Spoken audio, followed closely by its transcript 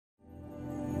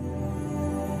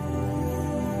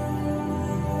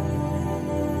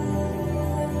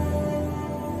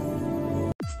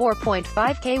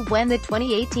4.5K. When the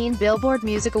 2018 Billboard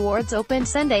Music Awards opened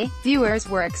Sunday, viewers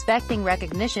were expecting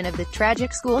recognition of the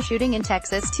tragic school shooting in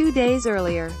Texas 2 days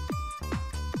earlier.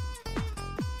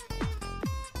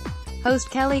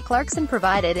 Host Kelly Clarkson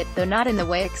provided it, though not in the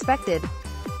way expected.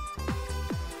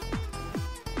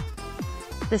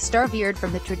 The star veered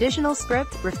from the traditional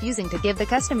script, refusing to give the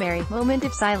customary moment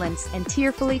of silence, and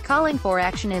tearfully calling for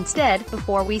action instead.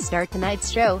 "Before we start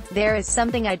tonight's show, there is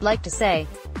something I'd like to say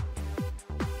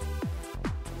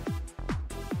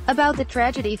about the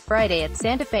tragedy Friday at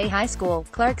Santa Fe High School,"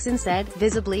 Clarkson said,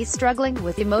 visibly struggling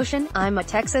with emotion. "I'm a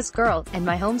Texas girl, and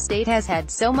my home state has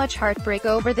had so much heartbreak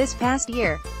over this past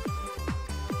year.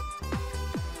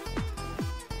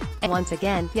 And once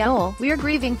again, y'all, we're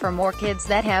grieving for more kids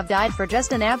that have died for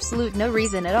just an absolute no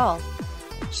reason at all."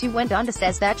 She went on to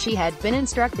say that she had been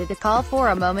instructed to call for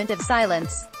a moment of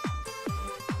silence.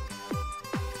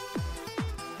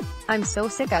 "I'm so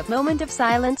sick of moment of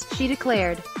silence," she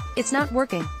declared. "It's not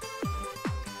working.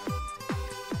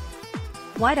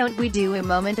 Why don't we do a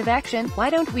moment of action?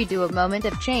 Why don't we do a moment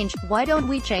of change? Why don't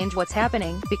we change what's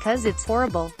happening? Because it's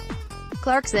horrible."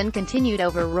 Clarkson continued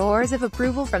over roars of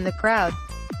approval from the crowd.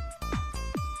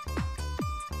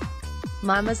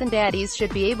 "Mamas and daddies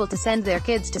should be able to send their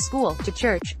kids to school, to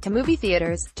church, to movie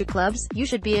theaters, to clubs. You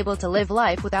should be able to live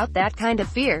life without that kind of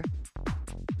fear.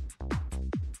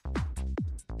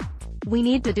 We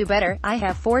need to do better. I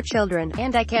have 4 children,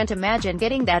 and I can't imagine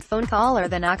getting that phone call or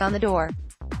the knock on the door.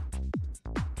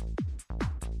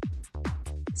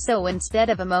 So instead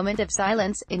of a moment of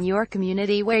silence, in your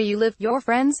community where you live, your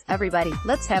friends, everybody,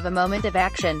 let's have a moment of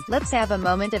action. Let's have a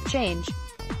moment of change."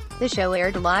 The show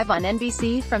aired live on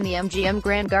NBC from the MGM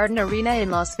Grand Garden Arena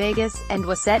in Las Vegas, and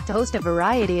was set to host a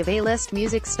variety of A-list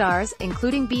music stars,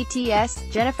 including BTS,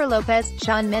 Jennifer Lopez,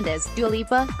 Shawn Mendes, Dua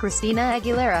Lipa, Christina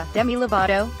Aguilera, Demi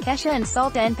Lovato, Kesha and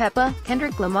Salt and Peppa,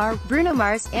 Kendrick Lamar, Bruno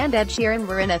Mars, and Ed Sheeran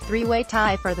were in a 3-way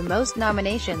tie for the most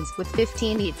nominations, with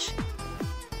 15 each.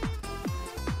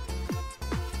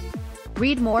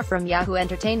 Read more from Yahoo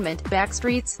Entertainment.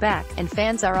 Backstreet's back, and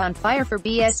fans are on fire for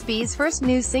BSB's first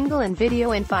new single and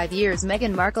video in 5 years.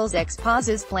 Meghan Markle's ex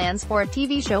pauses plans for a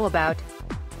TV show about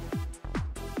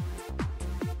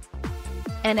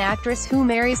an actress who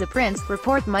marries a prince.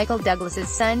 Report Michael Douglas's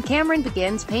son Cameron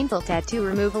begins painful tattoo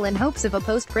removal in hopes of a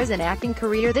post-prison acting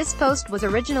career. This post was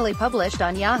originally published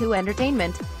on Yahoo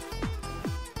Entertainment.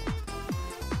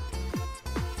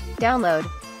 Download